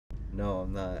No,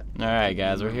 I'm not. Alright,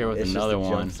 guys, we're here with another just a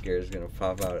one. jump scare is gonna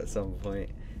pop out at some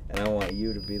point, and I want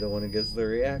you to be the one who gets the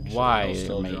reaction. Why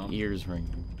are my ears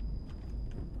ringing?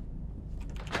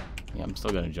 Yeah, I'm still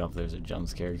gonna jump if there's a jump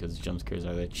scare, because jump scares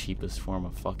are the cheapest form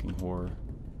of fucking horror.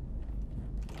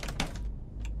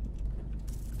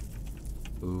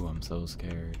 Ooh, I'm so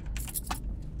scared.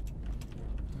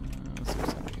 Let's see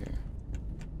what's under here.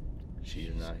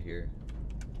 She's not here.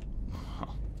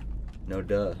 No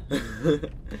duh.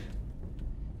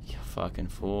 You fucking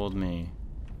fooled me.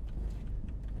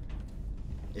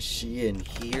 Is she in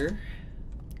here?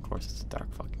 Of course, it's a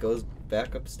dark fucking. Goes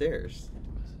back upstairs.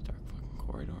 It's a dark fucking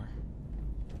corridor.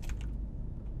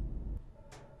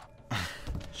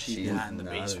 She's not in the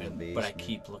basement, but I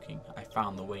keep looking. I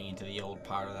found the way into the old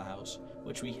part of the house,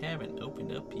 which we haven't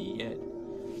opened up yet.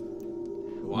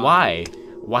 Why?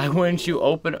 Why wouldn't you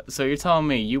open? So you're telling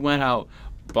me you went out,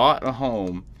 bought a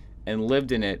home, and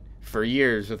lived in it for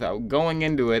years without going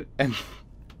into it, and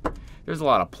there's a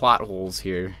lot of plot holes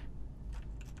here.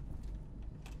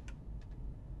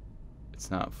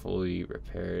 It's not fully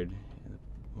repaired.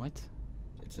 What?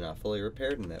 It's not fully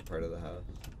repaired in that part of the house.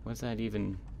 What's that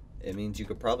even? It means you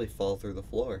could probably fall through the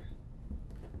floor.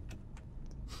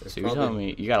 So you're telling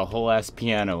me you got a whole ass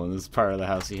piano in this part of the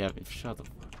house you have? Shut the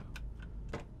fuck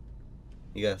up.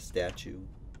 You got a statue.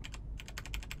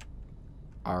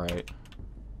 Alright.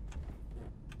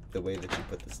 The way that you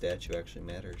put the statue actually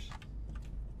matters.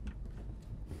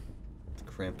 It's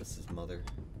Krampus's mother.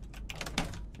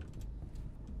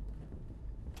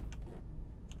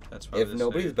 That's what If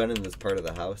nobody's been in this part of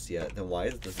the house yet, then why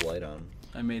is this light on?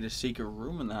 I made a secret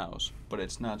room in the house, but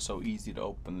it's not so easy to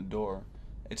open the door.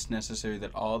 It's necessary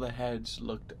that all the heads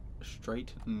looked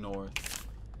straight north.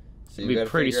 So It'd be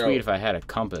pretty sweet if I had a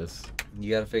compass.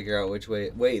 You gotta figure out which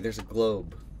way. Wait, there's a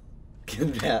globe.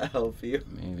 Can that help you?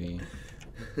 Maybe.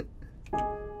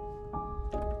 Oh,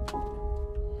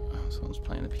 someone's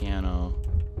playing the piano.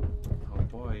 Oh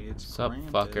boy, it's Sup,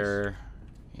 Krampus. fucker?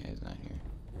 Yeah, he's not here.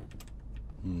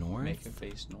 North? Make it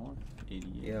face north, idiot.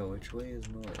 Yeah, which way is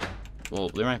north? Well,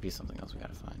 there might be something else we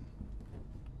gotta find.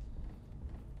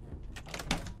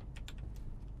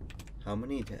 How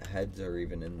many heads are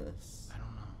even in this? I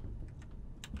don't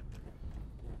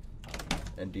know.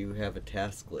 And do you have a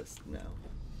task list now?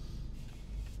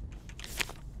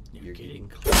 You're getting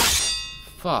close.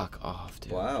 Fuck off,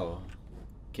 dude. Wow.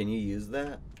 Can you use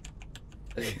that?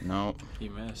 No. He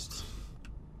missed.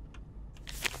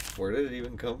 Where did it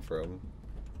even come from?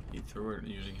 He threw it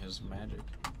using his magic.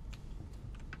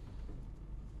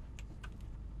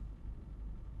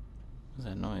 What's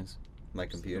that noise? My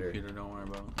computer. Don't worry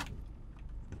about it.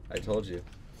 I told you.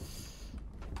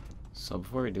 So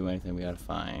before we do anything, we gotta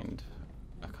find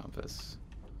a compass.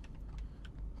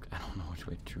 I don't know which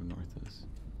way true north is.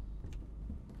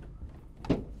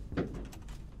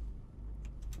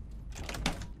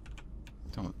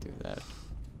 Don't do that.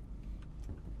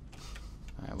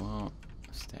 I won't.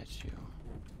 Statue.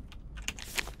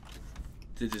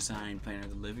 The design plan of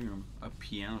the living room. A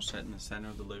piano set in the center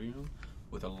of the living room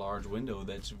with a large window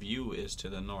that's view is to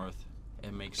the north.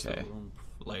 It makes the room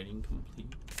lighting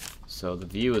complete. So the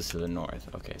view is to the north.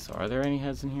 Okay, so are there any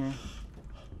heads in here?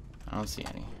 I don't see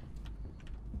any.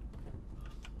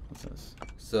 What's this?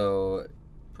 So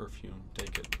Perfume.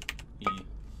 Take it. E.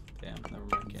 Damn, never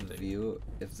mind. Can't the take it. view.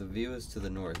 If the view is to the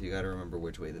north, you gotta remember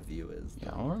which way the view is. Yeah,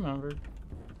 I'll remember.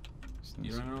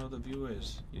 You don't know what the view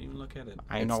is. You didn't even look at it.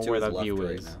 I It's know to where his the left view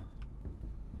right is. now.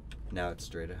 Now it's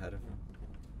straight ahead of him.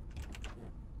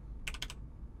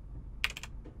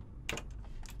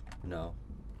 No.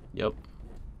 Yep.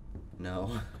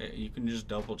 No. Okay, you can just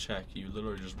double check. You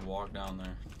literally just walk down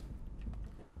there.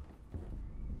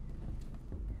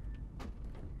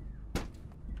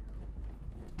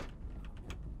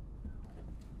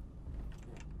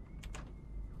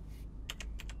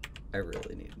 I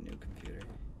really need a new computer.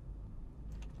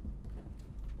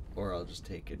 Or I'll just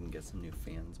take it and get some new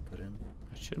fans put in.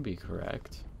 That should be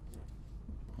correct.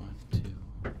 1, 2.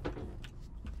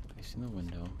 Facing the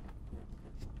window.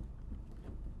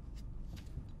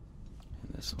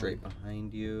 And this Straight one.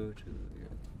 behind you. To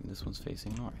This one's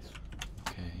facing north.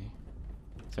 Okay.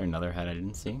 Is there another head I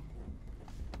didn't see?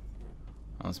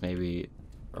 Unless maybe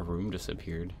a room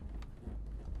disappeared.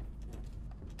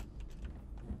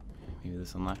 Maybe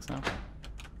this unlocks now?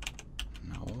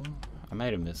 No. I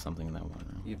might have missed something in that one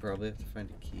room. you probably have to find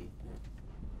a key.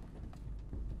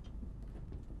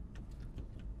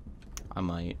 I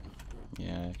might.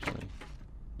 Yeah, actually.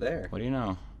 There. What do you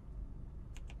know?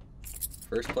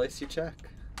 First place you check.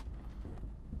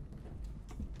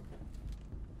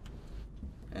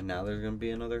 And now there's gonna be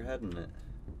another head in it.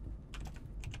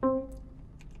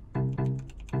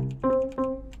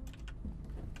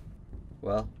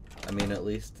 Well, I mean, at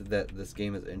least that this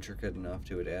game is intricate enough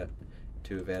to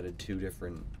have added 2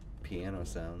 different piano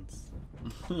sounds.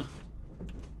 Are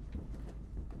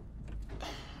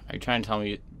you trying to tell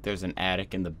me there's an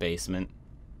attic in the basement?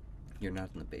 You're not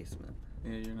in the basement.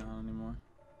 Yeah, you're not anymore.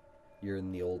 You're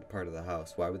in the old part of the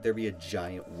house. Why would there be a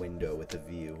giant window with a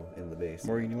view in the basement?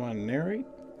 Morgan, you want to narrate?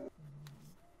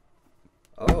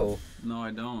 Oh. No,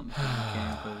 I don't. I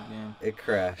can't play the game. It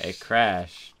crashed. It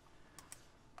crashed.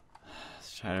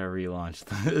 Let's try to relaunch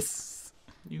this.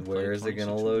 Where is it going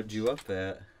to load you up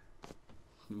at?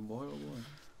 Boy, oh boy.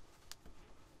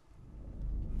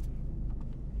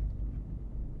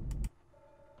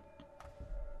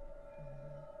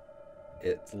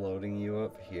 It's loading you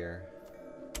up here.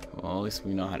 Well, at least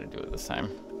we know how to do it this time.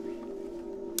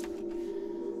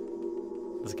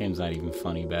 This game's not even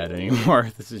funny bad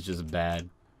anymore. This is just bad.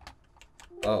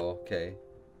 Oh, okay.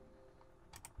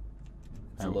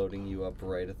 It's loading you up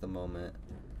right at the moment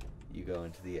you go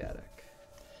into the attic.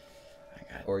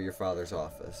 Or your father's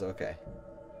office. Okay.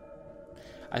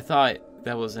 I thought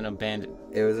that was an abandoned...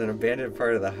 It was an abandoned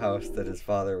part of the house that his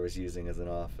father was using as an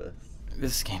office.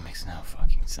 This game makes no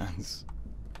fucking sense.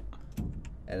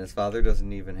 And his father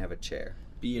doesn't even have a chair.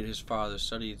 Be it his father's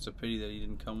study, it's a pity that he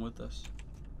didn't come with us.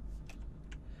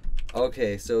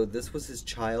 Okay, so this was his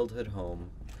childhood home.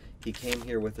 He came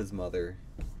here with his mother.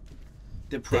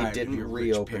 Deprived They didn't of your rich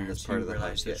reopen parents, this part you of the realize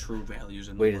house the yet. true values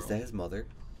in the Wait, world. is that his mother?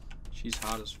 She's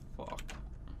hot as fuck.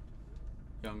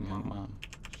 Young mom.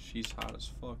 She's hot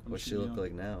as fuck. What's she look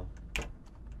like now?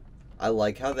 I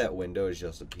like how that window is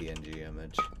just a PNG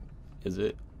image. Is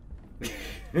it?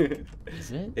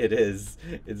 Is it? It is.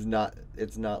 It's not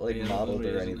like Yeah, modeled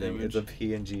it or is an anything. image. It's a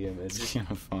PNG It's image.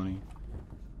 kind of funny.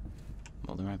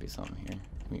 Well, there might be something here.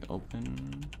 Can we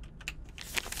open?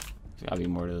 There's gotta be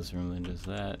more to this room than just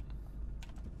that.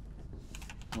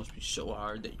 Must be so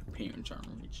hard that your parents aren't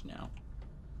rich now.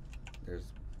 There's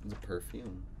the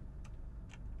perfume.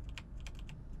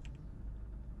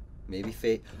 Maybe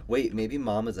wait, maybe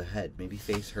mom is ahead. Maybe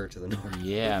face her to the north.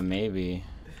 Yeah, maybe.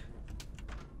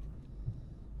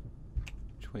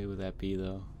 Which way would that be,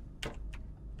 though?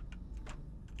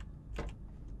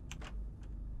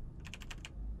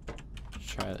 Let's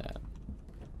try that.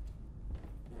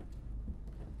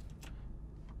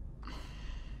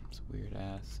 It's a weird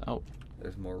ass. Oh.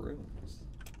 There's more rooms.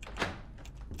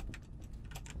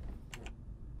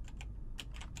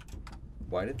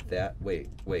 Why did that... Wait,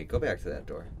 go back to that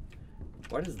door.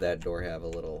 Why does that door have a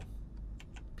little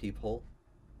peephole?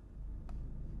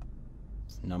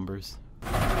 It's numbers.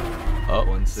 Oh,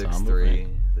 163.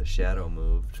 The shadow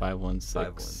moved.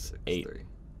 5168.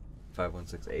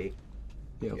 5168.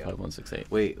 Yeah, Yeah.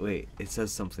 5168. Wait. It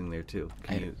says something there too.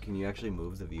 Can you actually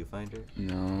move the viewfinder?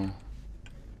 No.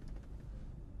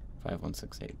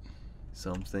 5168.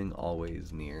 Something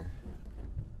always near.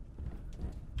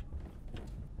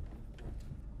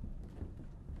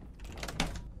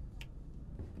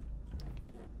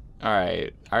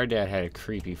 Alright, our dad had a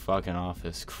creepy fucking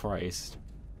office. Christ.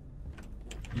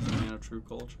 He's a man of true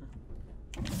culture.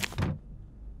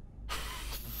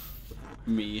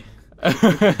 Me. You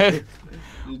did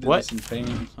What? this in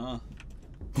pain, huh?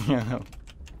 Yeah.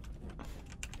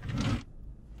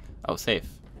 Oh, safe.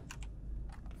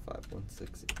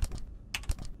 5168.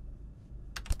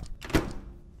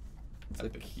 It's a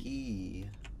key.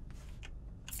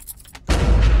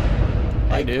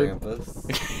 Hi, dude. Krampus.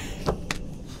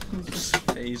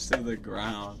 Face to the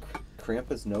ground.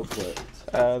 Krampus no clipped.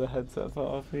 The headset's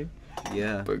off me.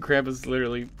 Yeah. But Krampus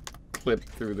literally clipped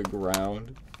through the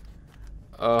ground.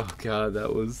 Oh god,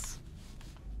 that was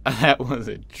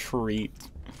a treat.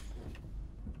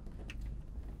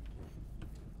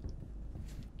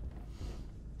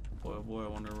 Boy, oh boy, I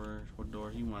wonder what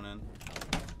door he went in.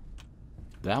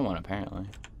 That one apparently.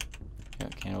 Yeah,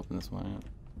 can't open this one out.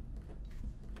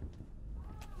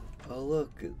 Oh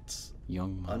look, it's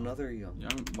Young mom. another young.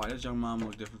 Why does young mom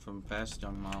look different from past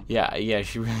young mom? Yeah,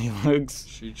 she really looks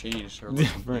She changed her look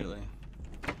different. completely.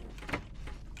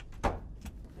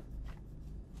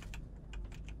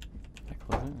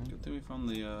 Good thing we found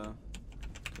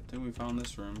good thing we found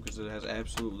this room because it has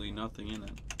absolutely nothing in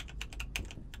it.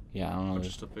 Yeah, I don't know. But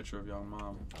just a picture of young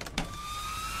mom.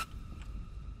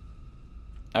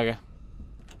 Okay.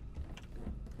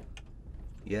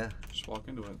 Yeah. Just walk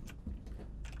into it.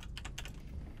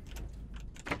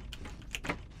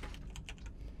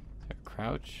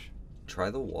 Crouch. Try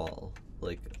the wall.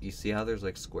 Like, you see how there's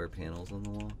like square panels on the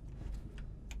wall?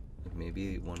 Like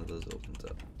maybe one of those opens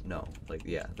up. No, like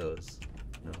yeah, those.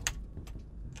 No.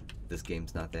 This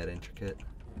game's not that intricate.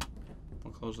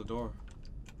 We'll close the door.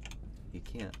 He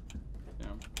can't. Yeah.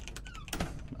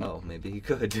 Oh, maybe he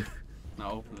could.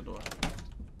 Now open the door.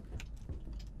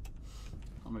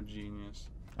 I'm a genius.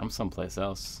 I'm someplace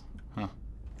else. Huh.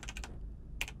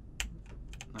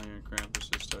 Now you're in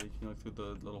Krampus' study. Can you look through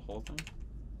the little hole thing?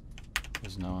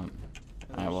 There's no one.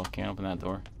 Yeah, Alright, well, can't open that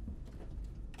door.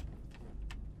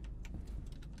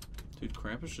 Dude,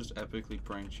 Krampus just epically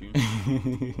pranked you.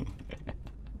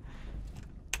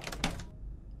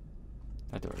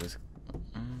 That door is.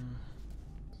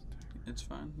 It's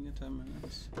fine. You get 10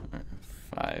 minutes.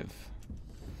 5.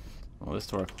 Well, this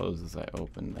door closes. I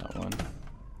opened that one.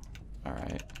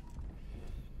 Alright.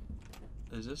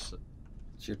 Is this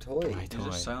It's your toy. My is toy.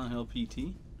 this Silent Hill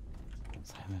PT?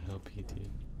 Silent Hill PT.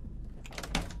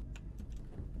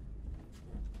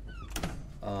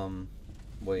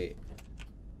 Wait.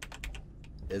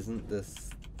 Isn't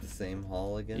this the same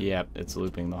hall again? Yep, it's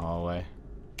looping the hallway.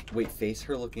 Wait, face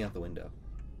her looking out the window.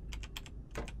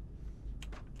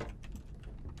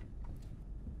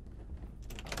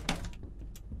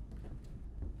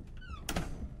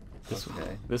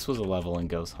 Okay. This was a level in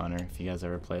Ghost Hunter, if you guys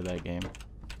ever played that game.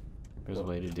 There's a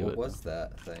way to do it. What was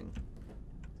that thing?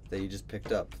 That you just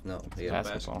picked up? No. Yeah.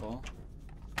 Basketball.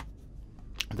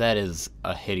 That is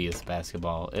a hideous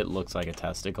basketball. It looks like a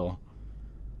testicle.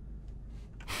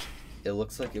 It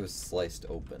looks like it was sliced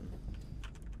open.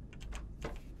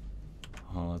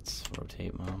 Oh, let's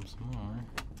rotate mom some more.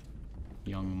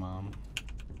 Young mom.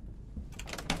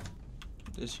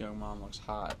 This young mom looks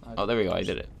hot. Oh, there we go. I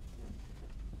did it.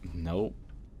 Nope.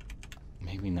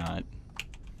 Maybe not.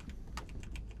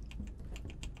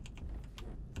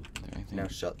 Now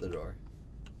shut the door.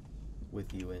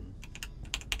 With you in.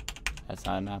 That's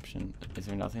not an option. Is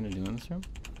there nothing to do in this room?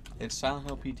 It's Silent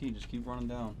Hill PT. Just keep running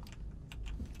down.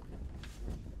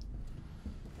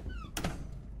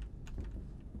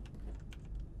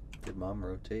 Did mom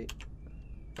rotate?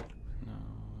 No.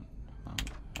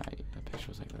 Alright, that picture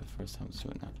was like the first time I was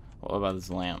doing that. What about this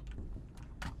lamp?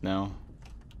 No?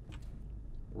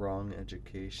 Wrong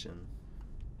education.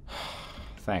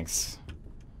 Thanks.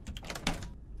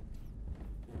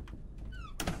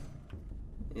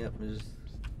 Yep,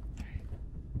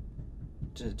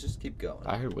 just keep going.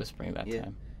 I heard whispering that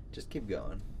time. Just keep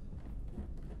going.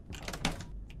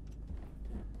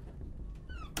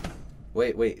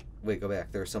 Wait, go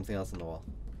back. There was something else on the wall.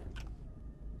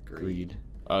 Greed.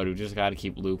 Oh, dude, just gotta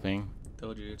keep looping.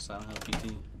 Told you it's Silent Hill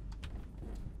PT.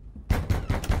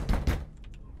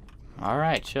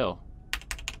 Alright, chill.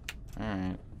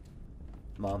 Alright.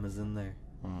 Mom is in there.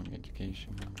 Wrong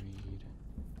education, greed.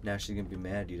 Now she's gonna be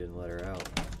mad you didn't let her out.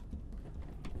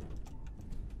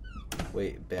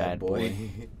 Wait, bad boy.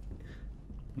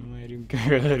 Letting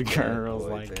good girls boy,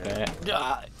 like bad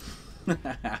that.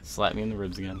 Ah! Slap me in the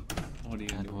ribs again. What are you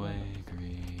gonna Bad do? boy,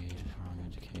 greed, wrong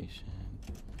education.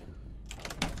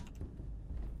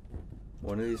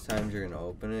 One of these times you're gonna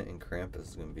open it and Krampus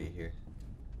is gonna be here.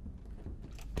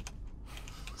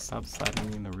 Stop slapping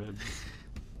me in the ribs.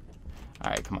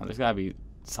 Alright, come on. There's gotta be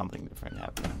something different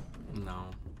happening. No,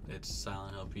 it's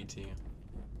Silent Hill PT.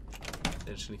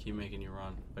 They're just gonna keep making you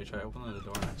run. Wait, try opening the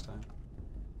door next time.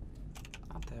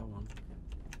 Not that one.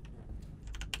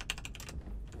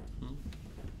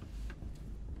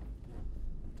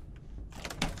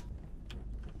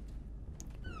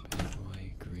 Bad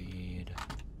boy, greed.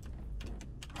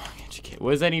 Wrong education.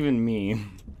 What does that even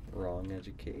mean? Wrong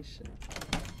education.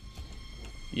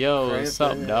 Yo, what's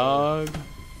up, Krampus. dog?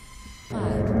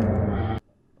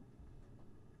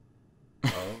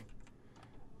 Oh.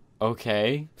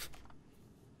 Okay.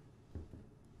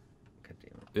 God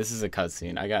damn it. This is a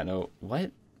cutscene. I got no...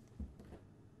 What?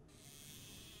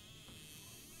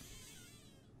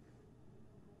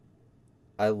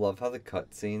 I love how the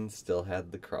cutscene still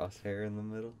had the crosshair in the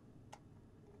middle.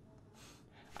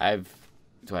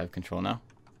 Do I have control now?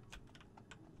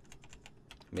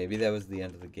 Maybe that was the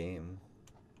end of the game.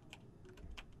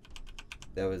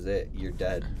 That was it. You're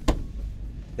dead.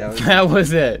 That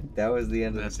was it. that was the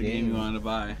end That's of the the game game. you wanted to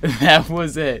buy. That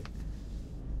was it.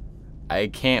 I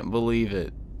can't believe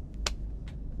it.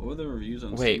 What were the reviews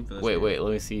on Wait, Steam for this wait, game? wait.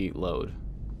 Let me see. Load.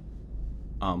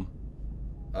 Oh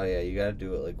yeah, you gotta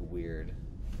do it like weird.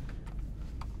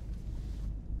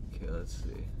 Okay, let's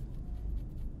see.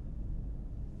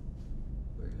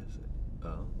 Where is it?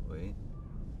 Oh, wait.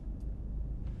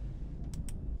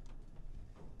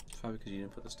 It's probably because you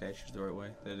didn't put the statues the right way.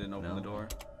 They didn't open No. the door.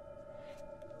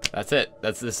 That's it.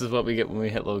 This is what we get when we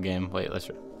hit load game. Wait, let's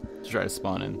try to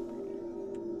spawn in.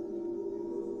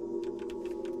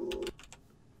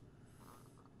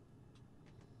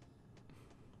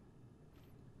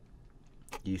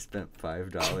 You spent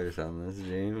 $5 on this,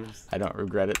 James. I don't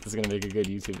regret it. This is gonna make a good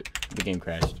YouTube. The game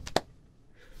crashed.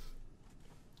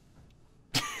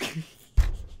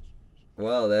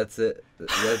 Well, that's it.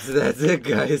 That's it,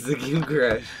 guys. The game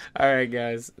crashed. All right,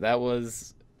 guys. That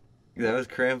was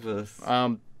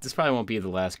Krampus. This probably won't be the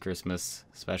last Christmas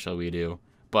special we do,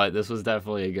 but this was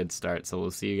definitely a good start. So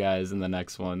we'll see you guys in the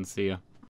next one. See ya.